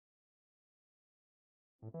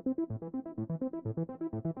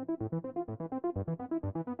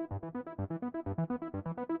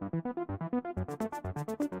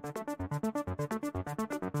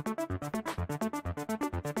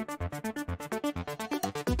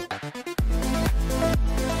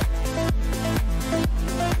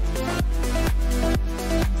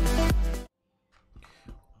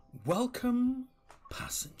Welcome,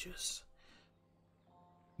 passengers.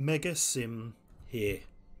 Mega Sim here,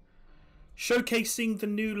 showcasing the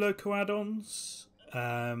new loco add-ons.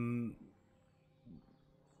 As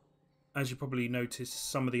you probably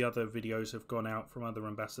noticed, some of the other videos have gone out from other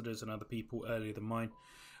ambassadors and other people earlier than mine.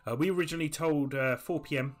 We originally told 4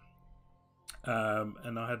 PM,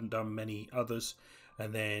 and I hadn't done many others.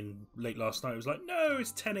 And then late last night, it was like, no,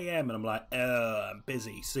 it's 10 AM. And I'm like, I'm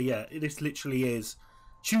busy. So yeah, this literally is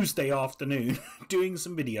Tuesday afternoon doing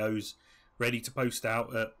some videos ready to post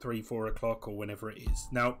out at 3-4 o'clock or whenever it is.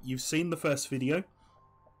 Now, you've seen the first video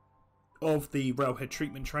of the railhead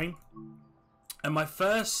treatment train, and my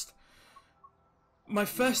first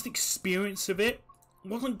experience of it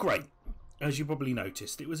wasn't great, as you probably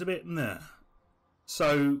noticed. It was a bit nah.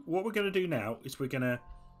 So what we're going to do now is we're going to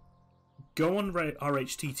go on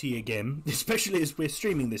RHTT again, especially as we're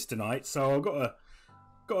streaming this tonight, so I've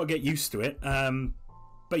got to get used to it.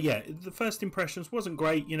 But yeah, the first impressions wasn't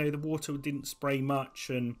great. You know, the water didn't spray much,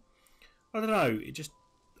 and I don't know.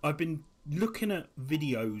 I've been looking at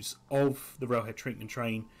videos of the railhead treatment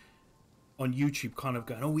train on YouTube, kind of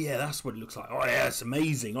going, oh yeah, that's what it looks like. Oh yeah, it's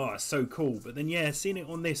amazing. Oh, it's so cool. But then yeah, seeing it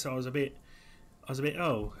on this, I was a bit,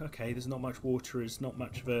 oh, okay. There's not much water. It's not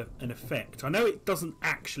much of an effect. I know it doesn't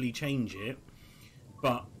actually change it,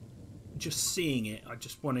 but just seeing it, I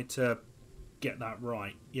just wanted to get that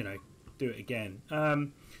right. You know, do it again. So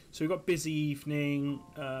we've got busy evening,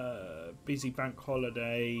 busy bank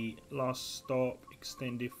holiday, last stop,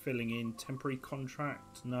 extended filling in, temporary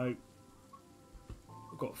contract. No,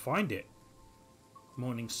 we've got to find it.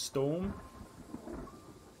 Morning storm.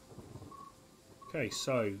 Okay,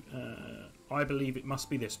 so I believe it must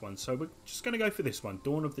be this one. So we're just going to go for this one.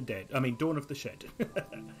 Dawn of the Dead. I mean, Dawn of the Shed.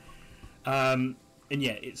 And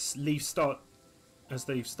yeah, it's leaves start as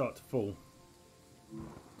the leaves start to fall.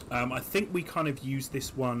 I think we kind of used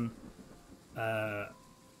this one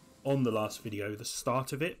on the last video, the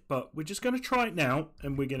start of it, but we're just going to try it now,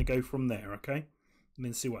 and we're going to go from there, okay? And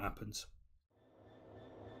then see what happens.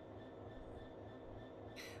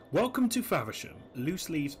 Welcome to Faversham. Loose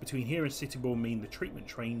leaves between here and Cityball mean the treatment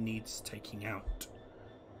train needs taking out.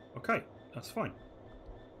 Okay, that's fine.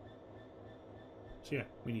 So yeah,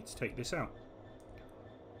 we need to take this out.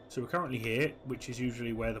 So we're currently here, which is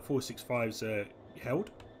usually where the 465s are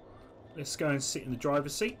held. Let's go and sit in the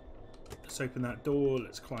driver's seat. Let's open that door.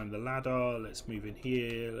 Let's climb the ladder. Let's move in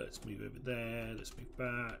here. Let's move over there. Let's move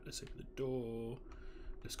back. Let's open the door.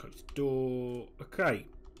 Let's close the door. Okay.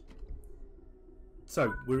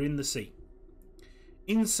 So we're in the seat.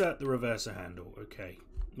 Insert the reverser handle. Okay.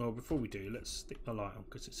 Well, before we do, let's stick the light on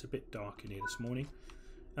because it's a bit dark in here this morning.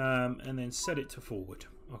 And then set it to forward.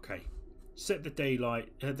 Okay. Set the daylight,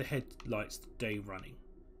 the headlights to day running.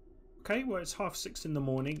 Okay, well, it's 6:30 in the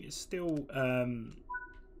morning. It's still a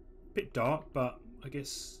bit dark, but I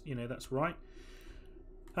guess, you know, that's right.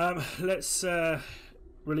 Let's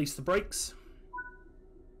release the brakes.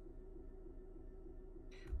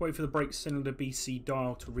 Wait for the brake cylinder BC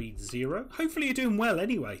dial to read 0. Hopefully you're doing well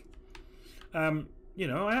anyway. You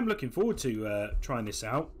know, I am looking forward to trying this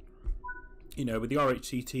out. You know, with the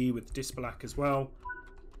RHTT, with the Dispalac as well.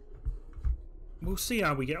 We'll see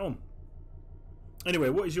how we get on. Anyway,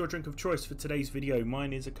 what is your drink of choice for today's video?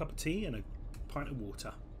 Mine is a cup of tea and a pint of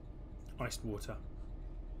water. Iced water.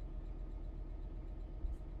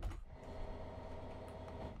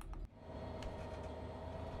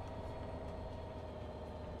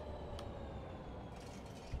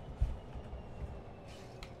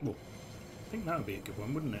 Well, I think that would be a good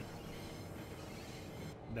one, wouldn't it?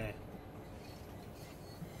 There.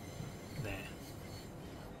 There.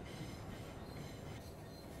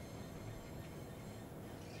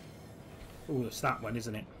 Oh, it's that one,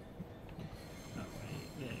 isn't it? That way.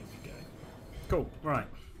 There we go. Cool. Right.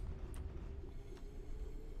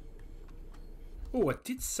 Oh, I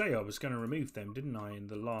did say I was going to remove them, didn't I, in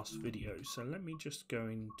the last video? So let me just go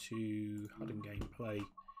into HUD and gameplay.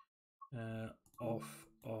 Off.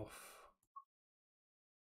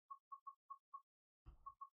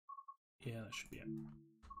 Yeah, that should be it.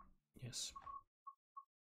 Yes.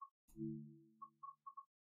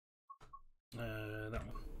 That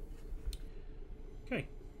one. Okay.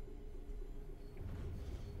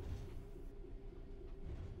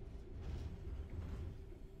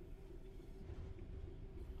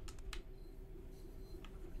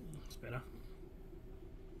 better.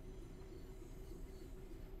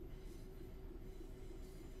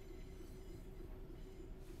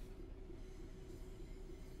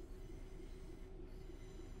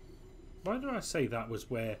 Why did I say that was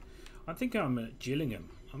where... I think I'm at Gillingham.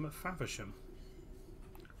 I'm at Faversham.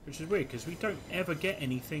 Which is weird because we don't ever get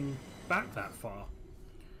anything back that far.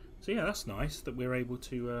 So yeah, that's nice that we're able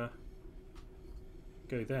to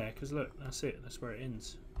go there. Because look, that's it. That's where it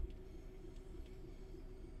ends.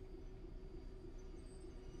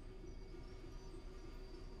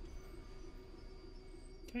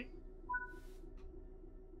 Okay.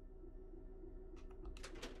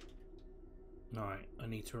 Alright, I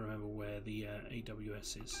need to remember where the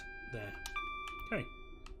AWS is. There. Okay.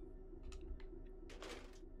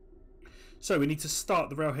 So we need to start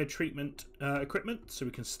the railhead treatment equipment so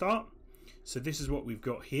we can start. So this is what we've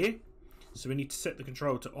got here. So we need to set the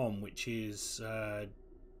control to on, which is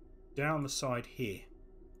down the side here.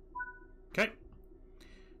 Okay.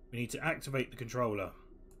 We need to activate the controller.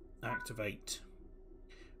 Activate.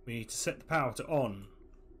 We need to set the power to on.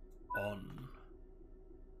 On.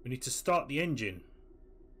 We need to start the engine.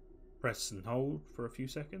 Press and hold for a few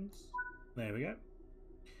seconds. There we go.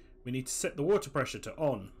 We need to set the water pressure to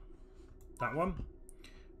on. That one.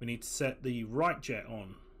 We need to set the right jet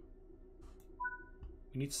on.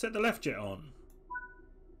 We need to set the left jet on.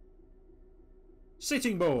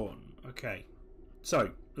 Sittingbourne. Okay.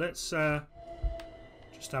 So, let's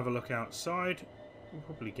just have a look outside. We'll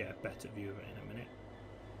probably get a better view of it in a minute.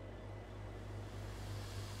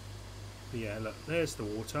 But yeah, look, there's the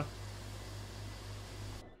water.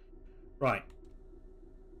 Right.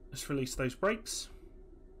 Let's release those brakes.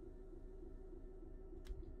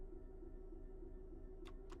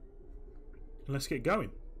 And let's get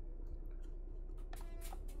going.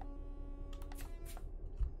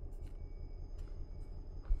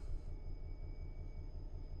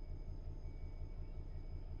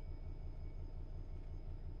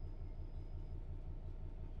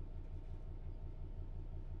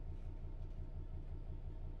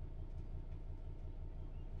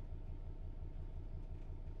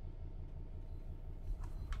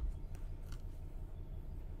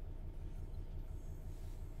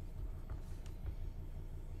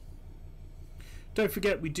 Don't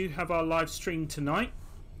forget, we do have our live stream tonight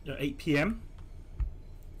at 8 PM.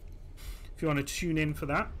 If you want to tune in for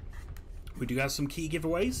that. We do have some key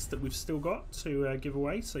giveaways that we've still got to give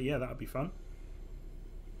away. So yeah, that'll be fun.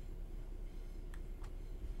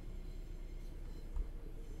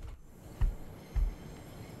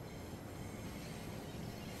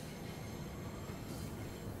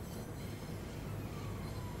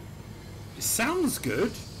 It sounds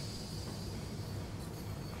good.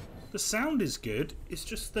 The sound is good. It's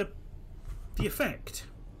just the effect.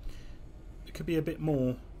 It could be a bit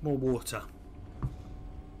more water.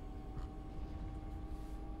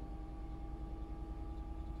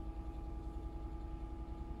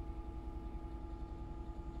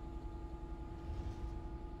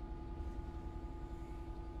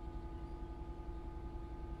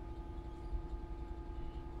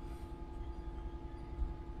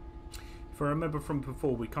 If I remember from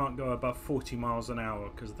before, we can't go above 40 miles an hour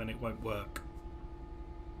because then it won't work.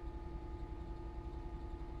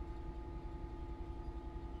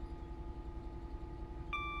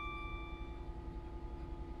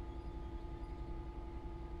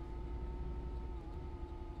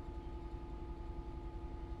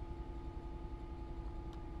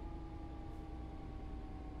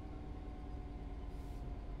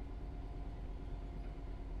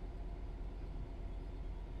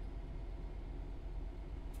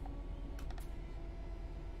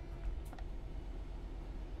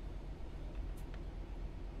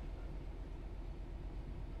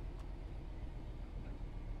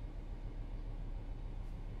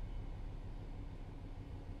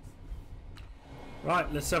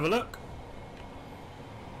 Right, let's have a look.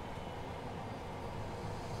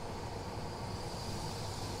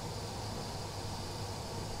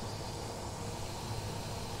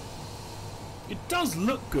 It does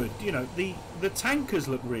look good, you know, the tankers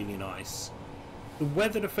look really nice. The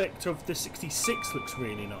weathered effect of the 66 looks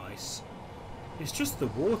really nice. It's just the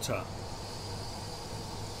water.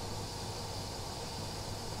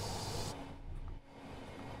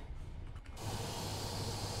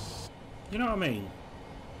 You know what I mean?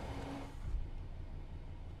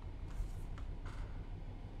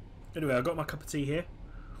 Anyway, I've got my cup of tea here.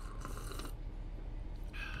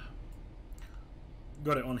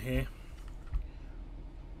 Got it on here.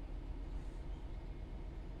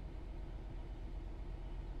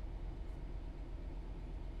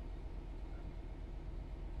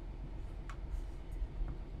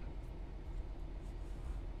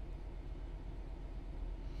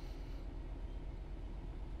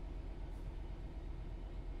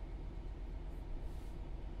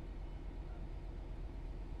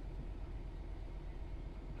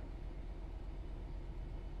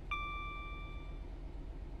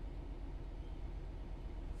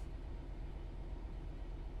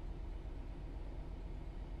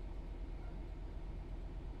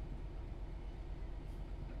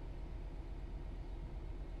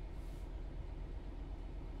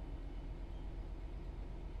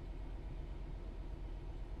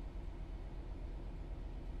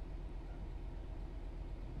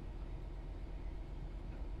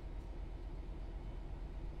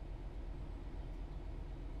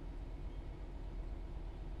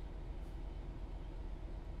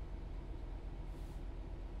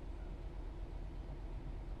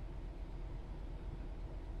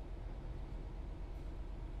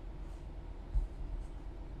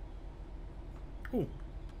 Oh.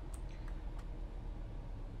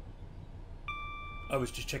 I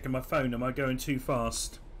was just checking my phone. Am I going too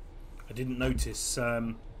fast? I didn't notice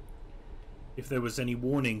if there was any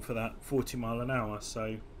warning for that 40 mile an hour,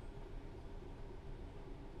 so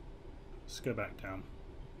let's go back down.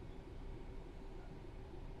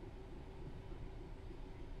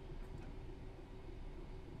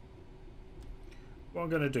 What I'm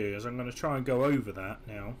going to do is I'm going to try and go over that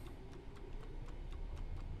now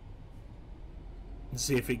and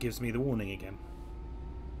see if it gives me the warning again.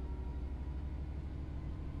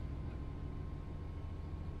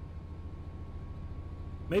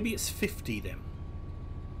 Maybe it's 50 then.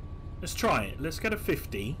 Let's try it. Let's get a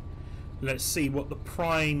 50. Let's see what the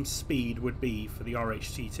prime speed would be for the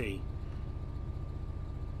RHTT.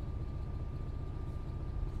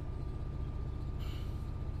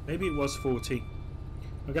 Maybe it was 40.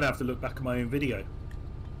 I'm going to have to look back at my own video.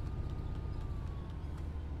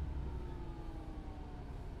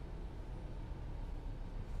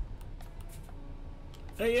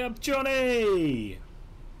 Hey up, Johnny!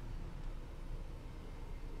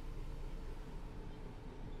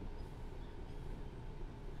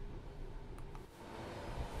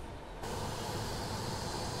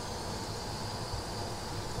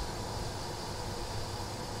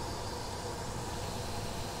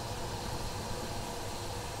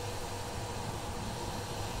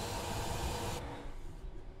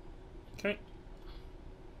 Okay.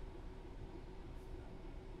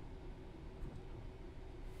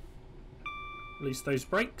 Release those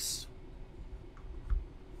brakes.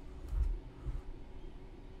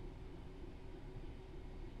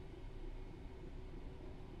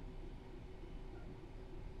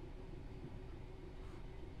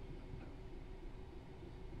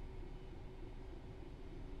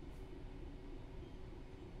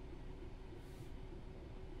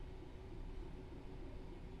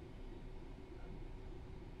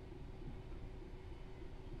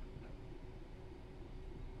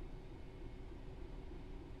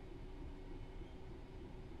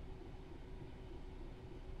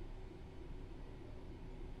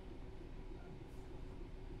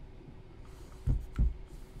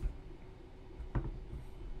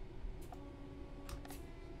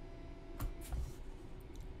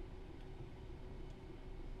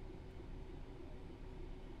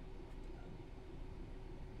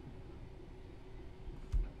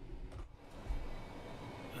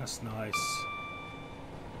 That's nice.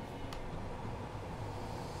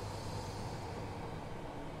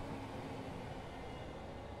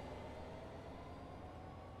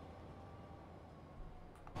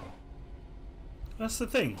 That's the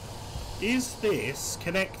thing. Is this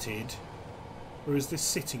connected or is this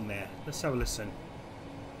sitting there? Let's have a listen.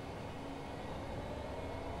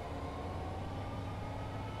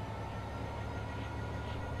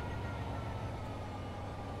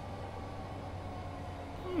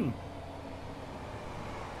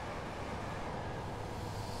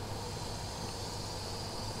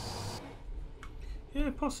 Yeah,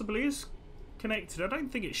 possibly is connected. I don't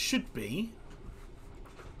think it should be.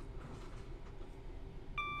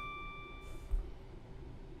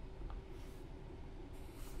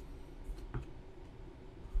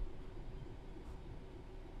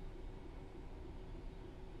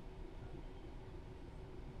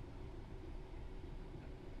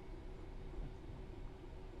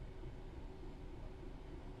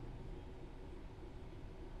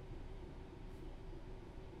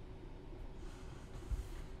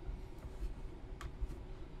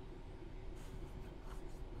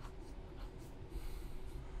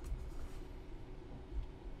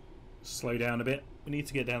 Slow down a bit. We need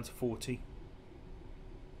to get down to 40.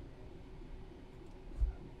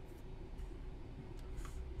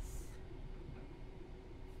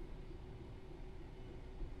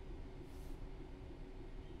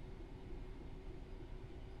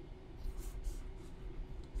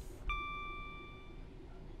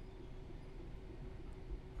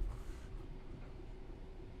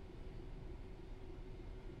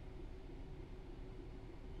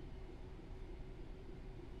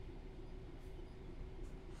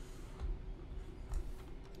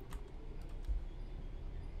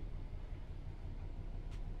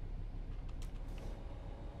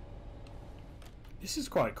 This is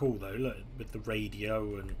quite cool though, look, with the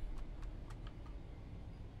radio and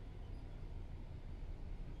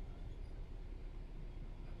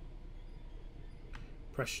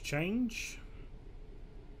pressure change.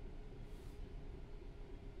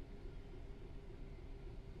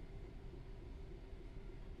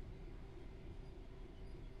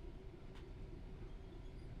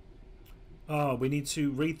 Ah, we need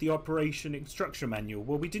to read the operation instruction manual.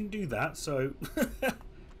 Well, we didn't do that, so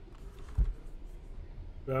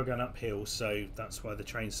We are going uphill, so that's why the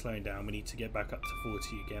train's slowing down. We need to get back up to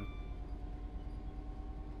 40 again.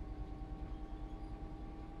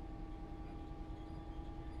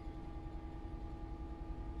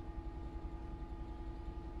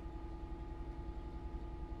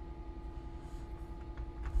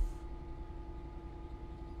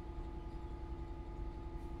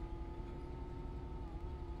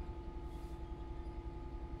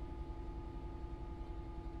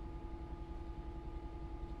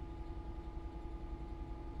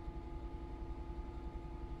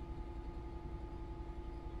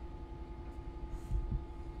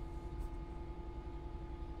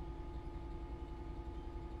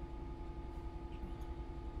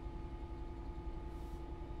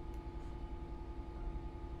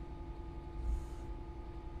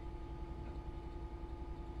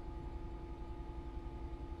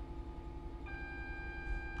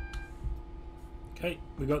 Okay,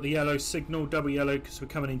 we got the yellow signal, double yellow, because we're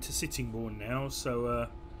coming into Sittingbourne now, so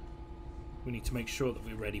we need to make sure that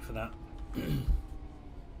we're ready for that.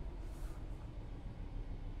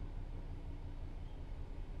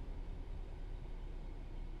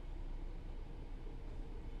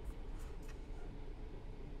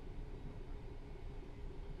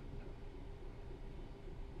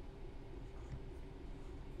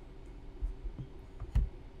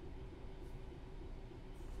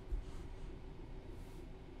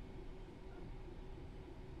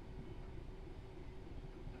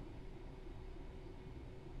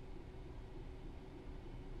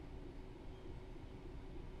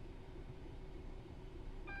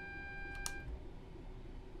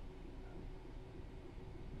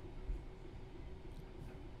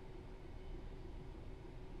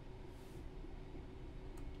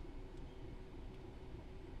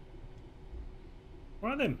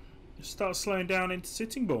 Right then, let's start slowing down into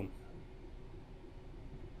Sittingbourne.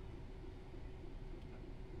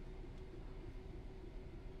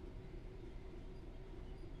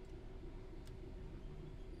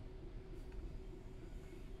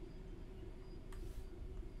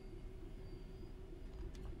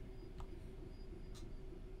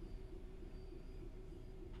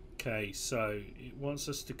 Okay, so it wants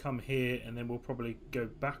us to come here and then we'll probably go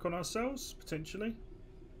back on ourselves, potentially.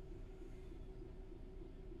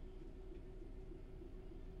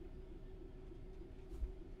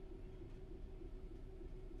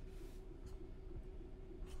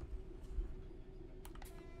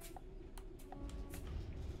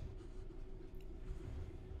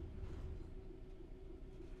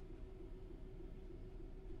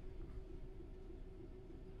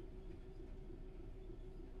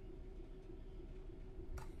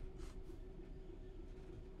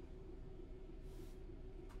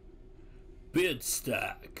 Bid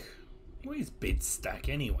stack. What is bid stack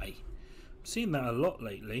anyway? I've seen that a lot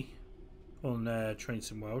lately on Train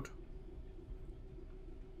Sim World.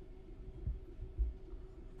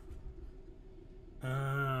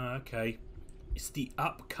 Okay. It's the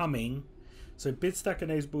upcoming. So bid stack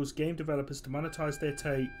enables game developers to monetize their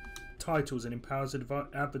titles and empowers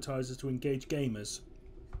advertisers to engage gamers.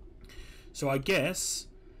 So I guess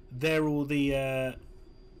they're all the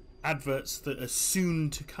adverts that are soon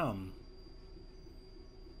to come.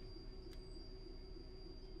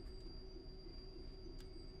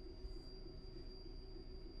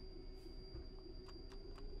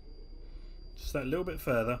 Just that little bit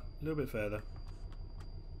further, a little bit further.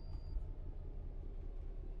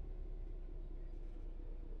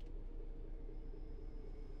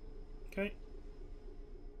 Okay.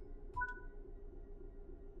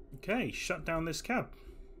 Okay, shut down this cab.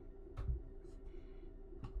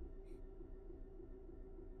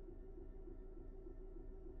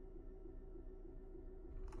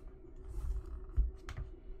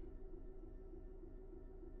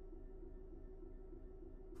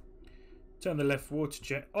 Turn the left water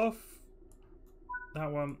jet off.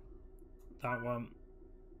 That one. That one.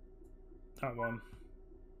 That one.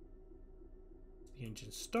 The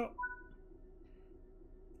engine stop.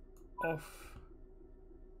 Off.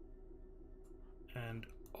 And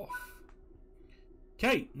off.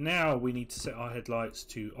 Okay, now we need to set our headlights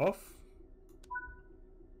to off.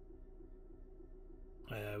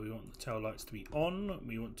 We want the tail lights to be on.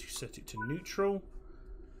 We want to set it to neutral.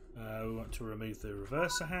 We want to remove the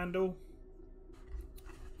reverser handle.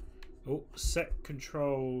 Oh, set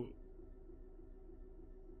control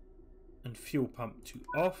and fuel pump to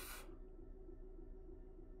off.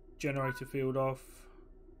 Generator field off.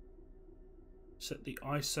 Set the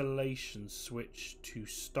isolation switch to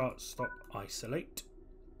start, stop, isolate.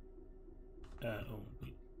 Oh,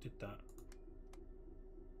 we did that.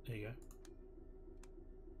 There you go.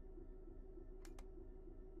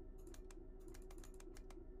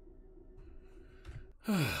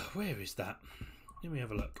 Where is that? Let me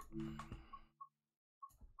have a look.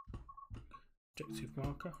 Objective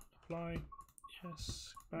marker. Apply.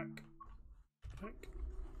 Yes. Back. Back.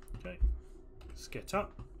 Okay. Let's get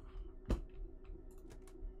up.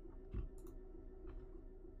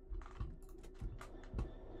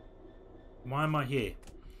 Why am I here?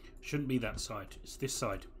 Shouldn't be that side. It's this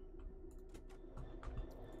side.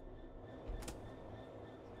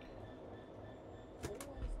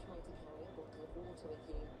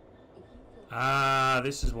 Ah,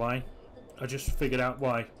 this is why. I just figured out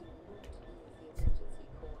why.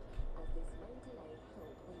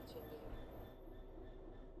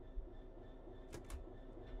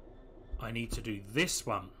 I need to do this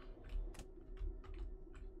one.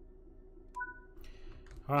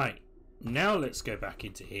 Alright, now let's go back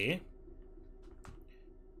into here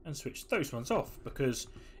and switch those ones off because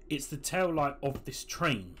it's the tail light of this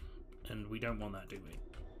train and we don't want that, do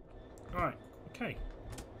we? Alright, okay.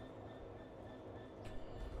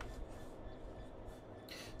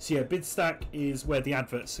 So yeah, bid stack is where the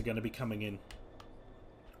adverts are going to be coming in.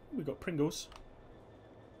 We've got Pringles.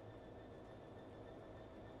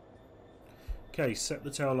 Okay, set the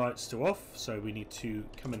tail lights to off, so we need to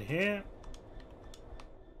come in here.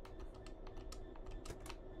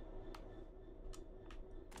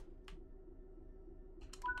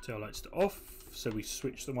 Tail lights to off, so we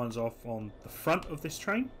switch the ones off on the front of this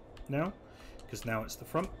train now, because now it's the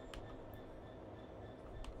front.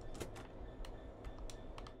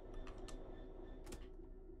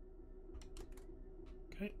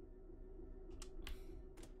 Okay.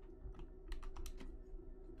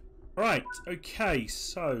 Right, okay,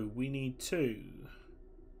 so we need to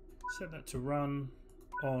set that to run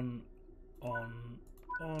on.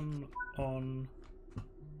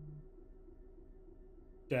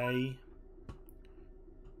 Day.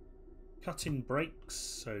 Cut in brakes,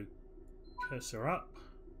 so cursor up.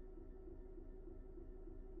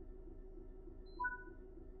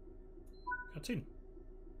 Cut in.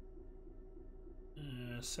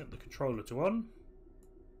 Set the controller to on.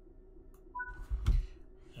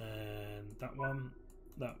 And that one,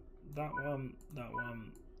 that one, that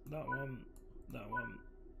one, that one, that one,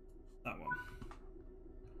 that one.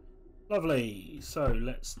 Lovely. So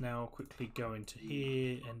let's now quickly go into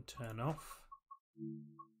here and turn off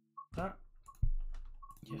that.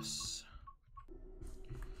 Yes.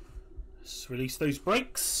 Let's release those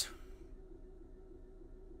brakes.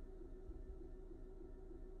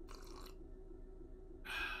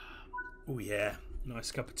 Oh yeah,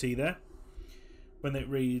 nice cup of tea there. When it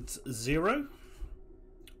reads 0,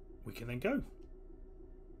 we can then go.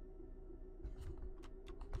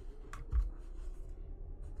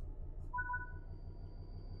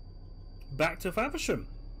 Back to Faversham.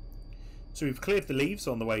 So we've cleared the leaves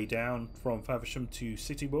on the way down from Faversham to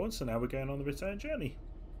Citybourne, so now we're going on the return journey.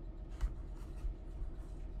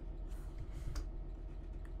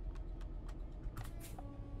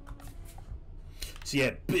 So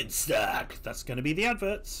yeah, bid stack. That's going to be the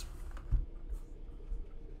adverts.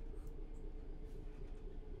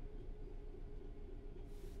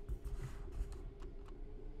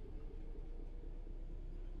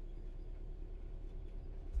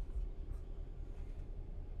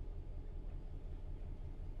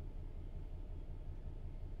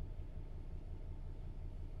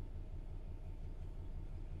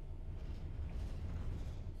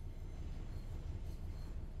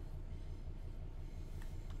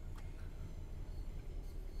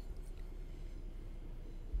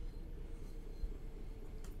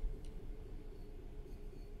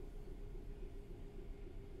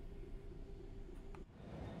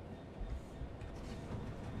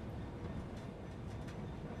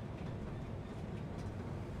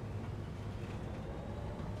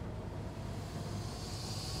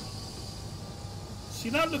 See,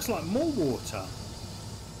 that looks like more water.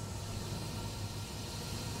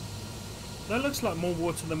 That looks like more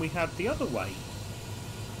water than we had the other way.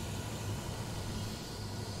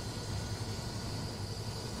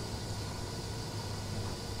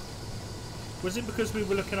 Was it because we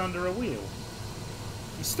were looking under a wheel?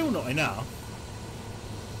 It's still not enough.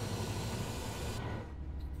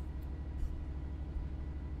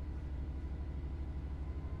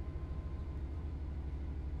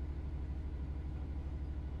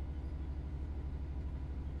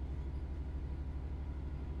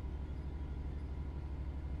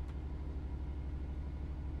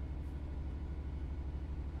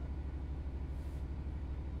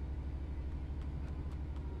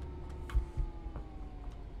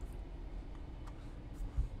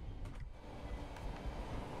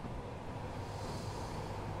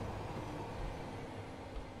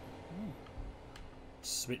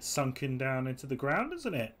 It's a bit sunken down into the ground,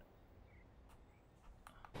 isn't it?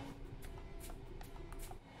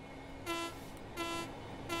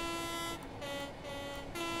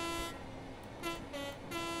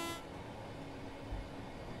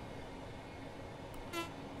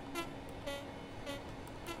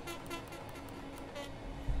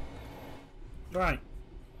 Right.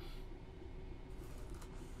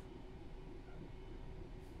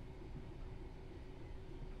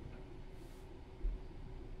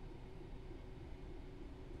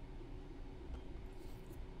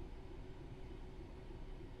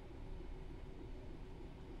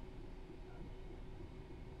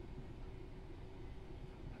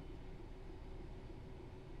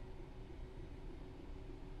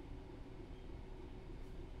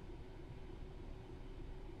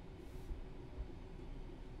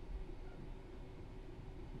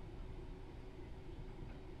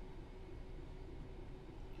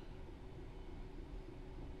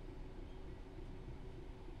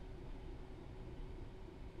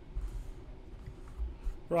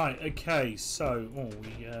 Right, okay, so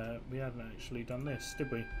we hadn't actually done this, did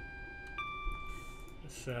we?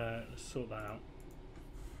 Let's sort that out.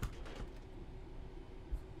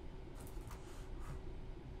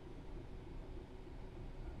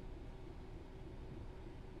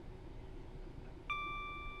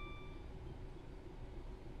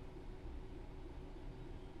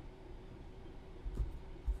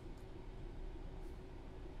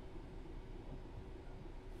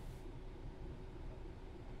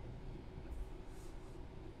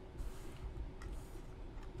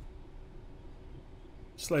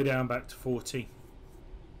 Slow down back to 40.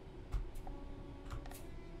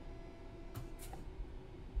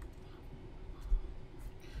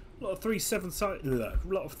 A lot of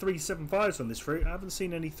 375s on this route. I haven't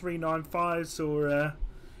seen any 395s or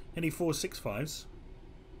any 465s.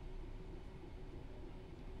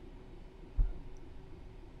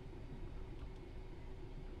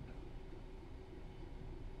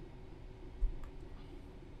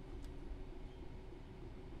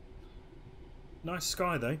 Nice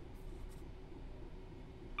sky though.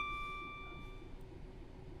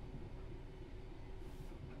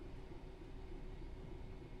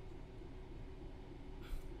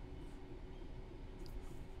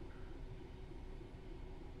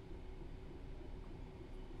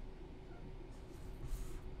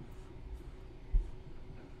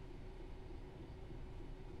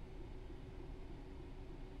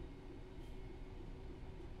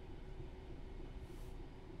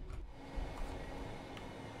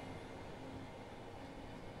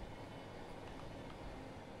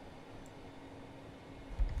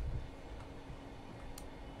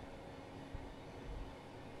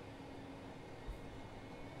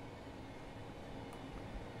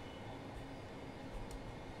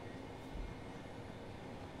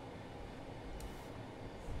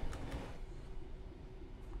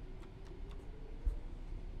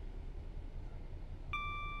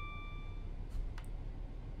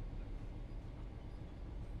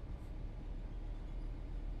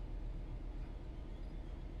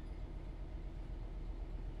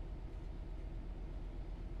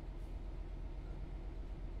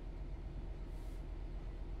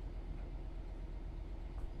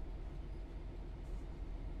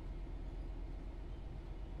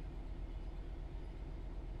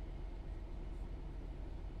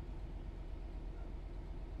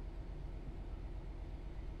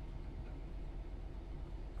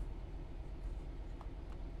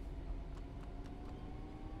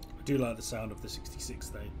 I do like the sound of the 66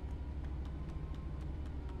 though.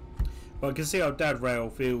 But I can see how Dad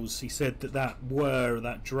Rail feels. He said that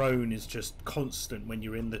that drone is just constant when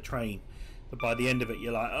you're in the train. But by the end of it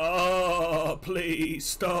you're like, oh, please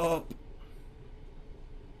stop.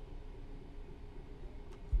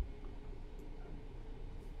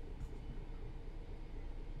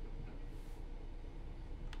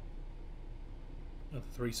 A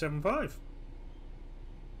 375.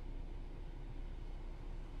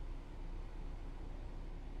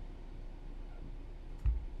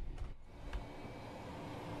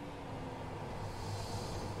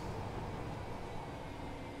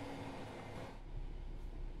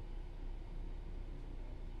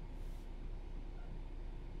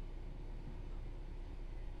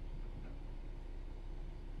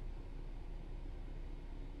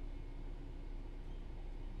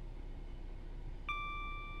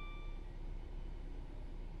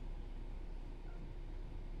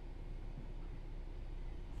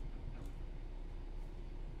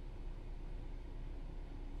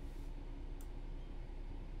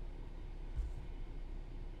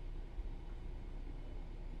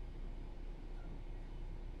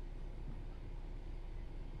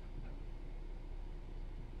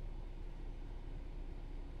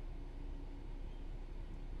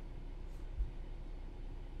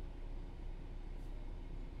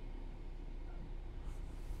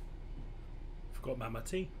 Forgot about my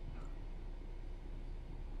tea.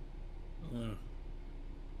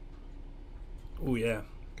 Oh yeah,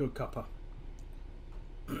 good cuppa.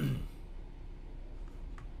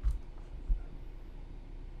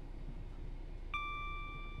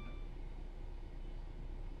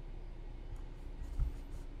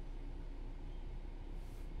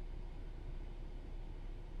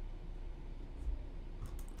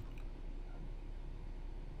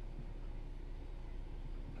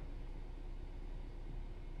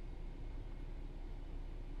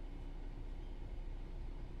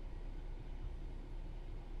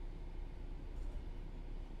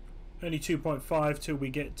 Only 2.5 till we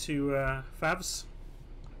get to Favs.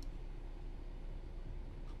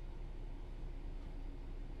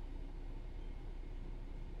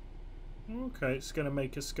 Okay, it's going to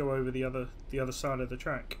make us go over the other side of the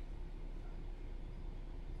track.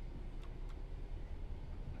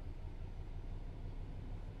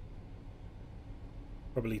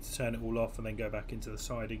 Probably to turn it all off and then go back into the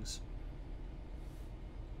sidings.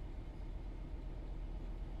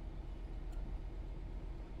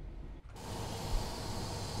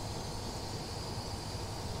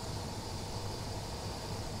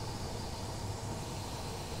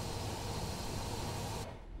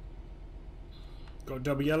 Got a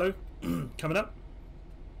double yellow coming up.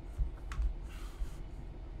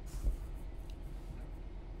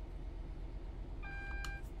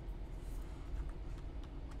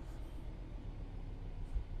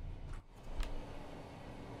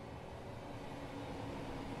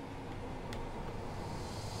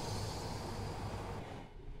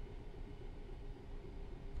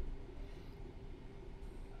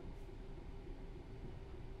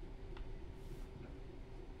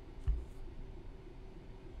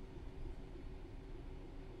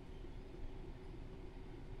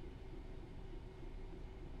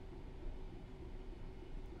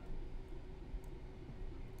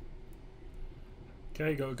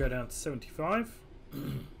 Okay, got to go down to 75.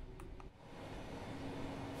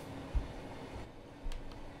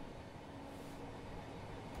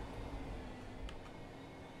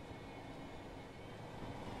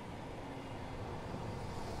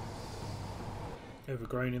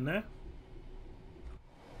 Overgrown in there.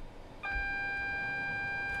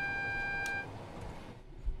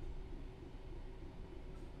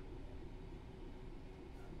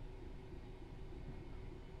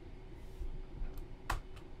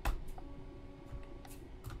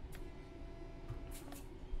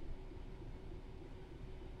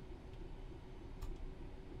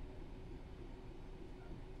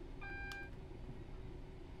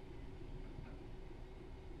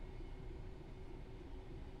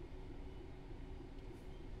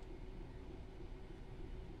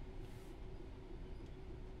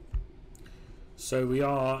 So we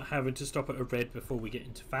are having to stop at a red before we get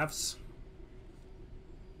into Favs.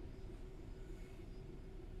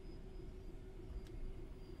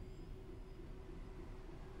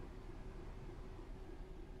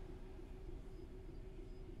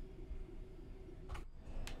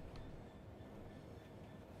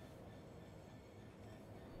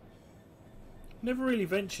 Never really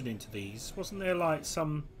ventured into these. Wasn't there like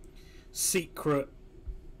some secret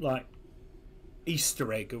like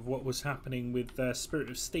Easter egg of what was happening with Spirit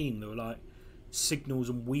of Steam? There were like signals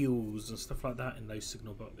and wheels and stuff like that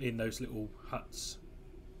in those little huts.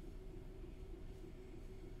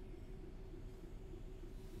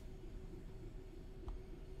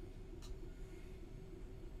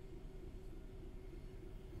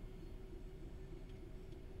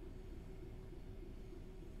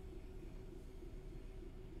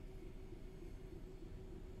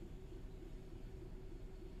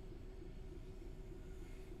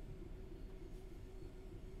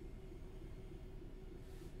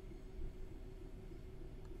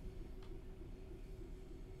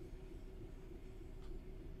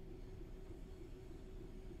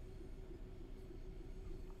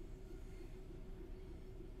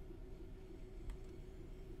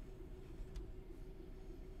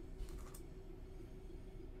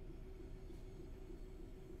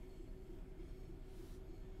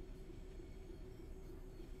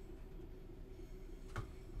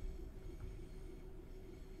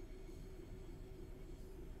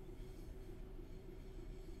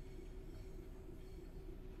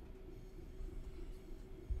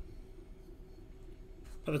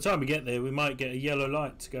 By the time we get there, we might get a yellow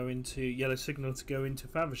signal to go into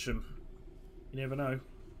Faversham. You never know.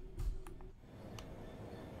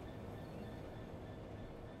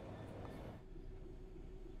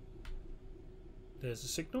 There's a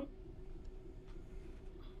signal.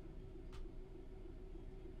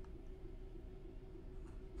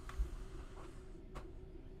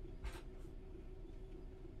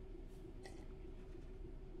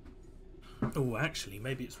 Oh, actually,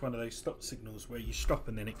 maybe it's one of those stop signals where you stop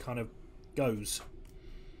and then it kind of goes.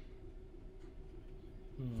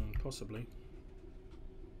 Possibly.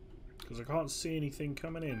 Because I can't see anything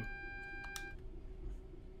coming in.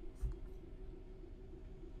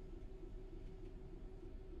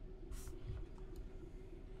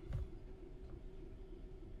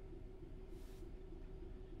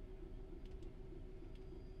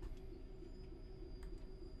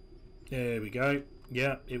 There we go.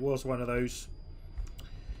 Yeah, it was one of those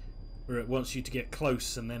where it wants you to get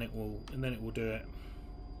close and then it will do it.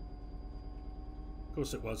 Of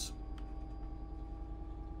course it was.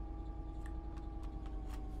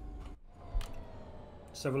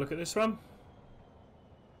 Let's have a look at this one.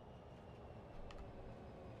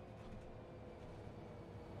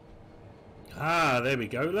 Ah, there we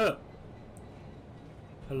go, look.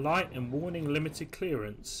 A light and warning limited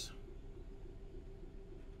clearance.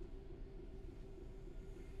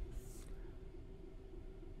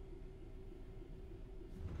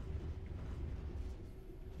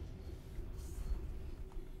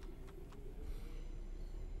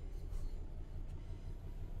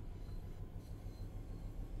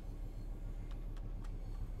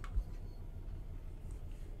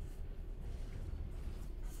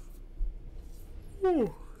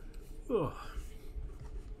 Ooh. Oh.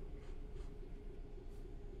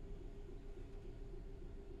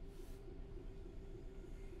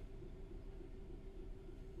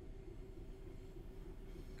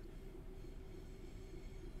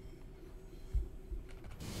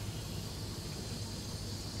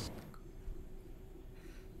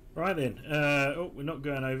 Right then. Oh, we're not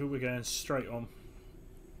going over. We're going straight on.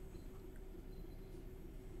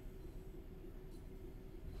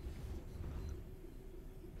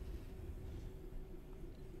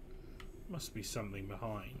 Must be something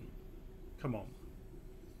behind. Come on.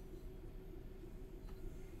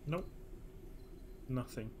 Nope.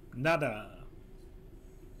 Nothing. Nada.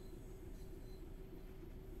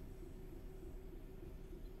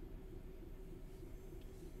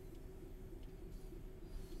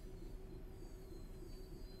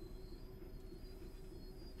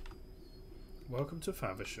 Welcome to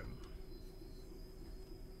Faversham.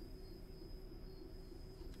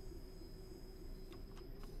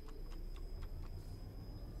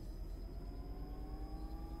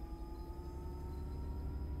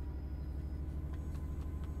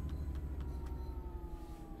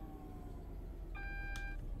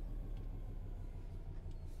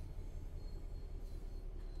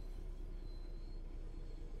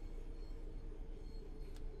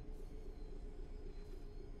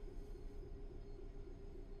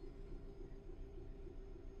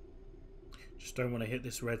 Just don't want to hit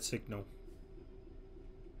this red signal.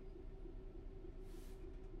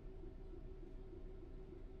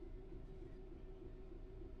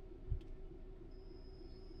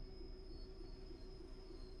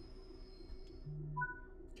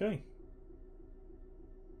 Okay.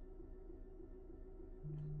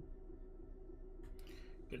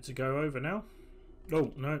 Get to go over now.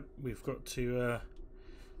 Oh, no, we've got to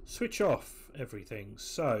switch off everything.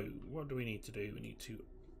 So, what do we need to do? We need to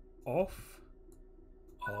off,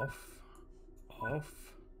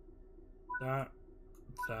 that.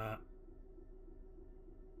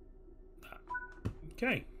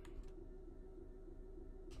 Okay.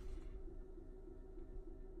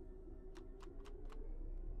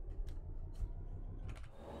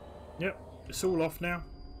 Yep, it's all off now.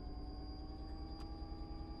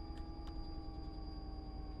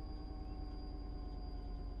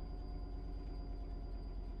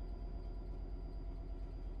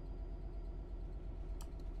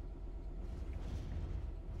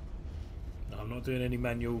 I'm not doing any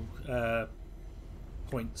manual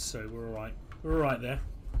points, so we're alright. We're alright there.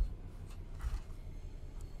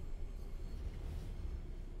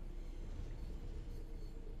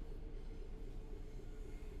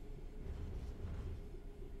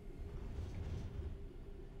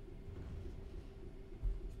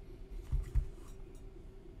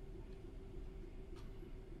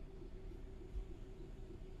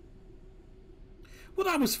 Well,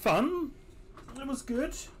 that was fun. That was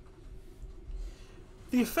good.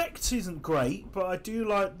 The effects isn't great, but I do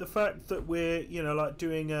like the fact that we're, you know, like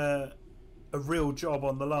doing a real job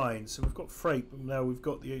on the line. So we've got freight, but now we've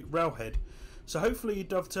got the railhead. So hopefully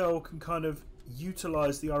Dovetail can kind of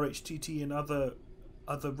utilise the RHTT in other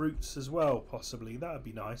routes as well, possibly. That would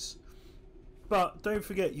be nice. But don't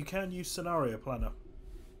forget, you can use Scenario Planner.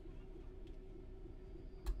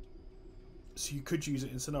 So you could use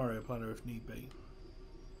it in Scenario Planner if need be.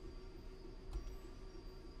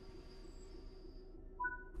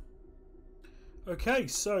 Okay,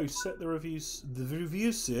 so set the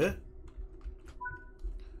reviews here.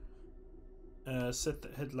 Set the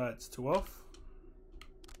headlights to off.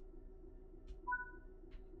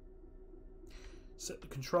 Set the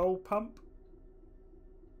control pump.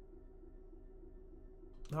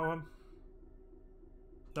 That one.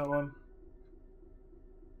 That one.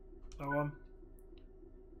 That one.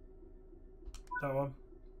 That one.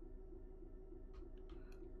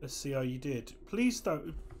 Let's see how you did. Please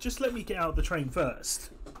don't. Just let me get out of the train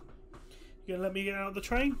first. You gonna let me get out of the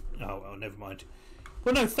train? Oh, well, never mind.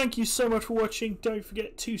 Well, no, thank you so much for watching. Don't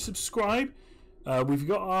forget to subscribe. We've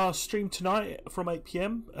got our stream tonight from 8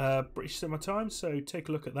 PM British Summer Time, so take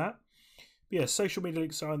a look at that. But yeah, social media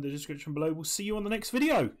links are in the description below. We'll see you on the next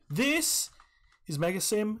video. This is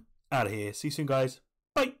MegaSim out of here. See you soon, guys.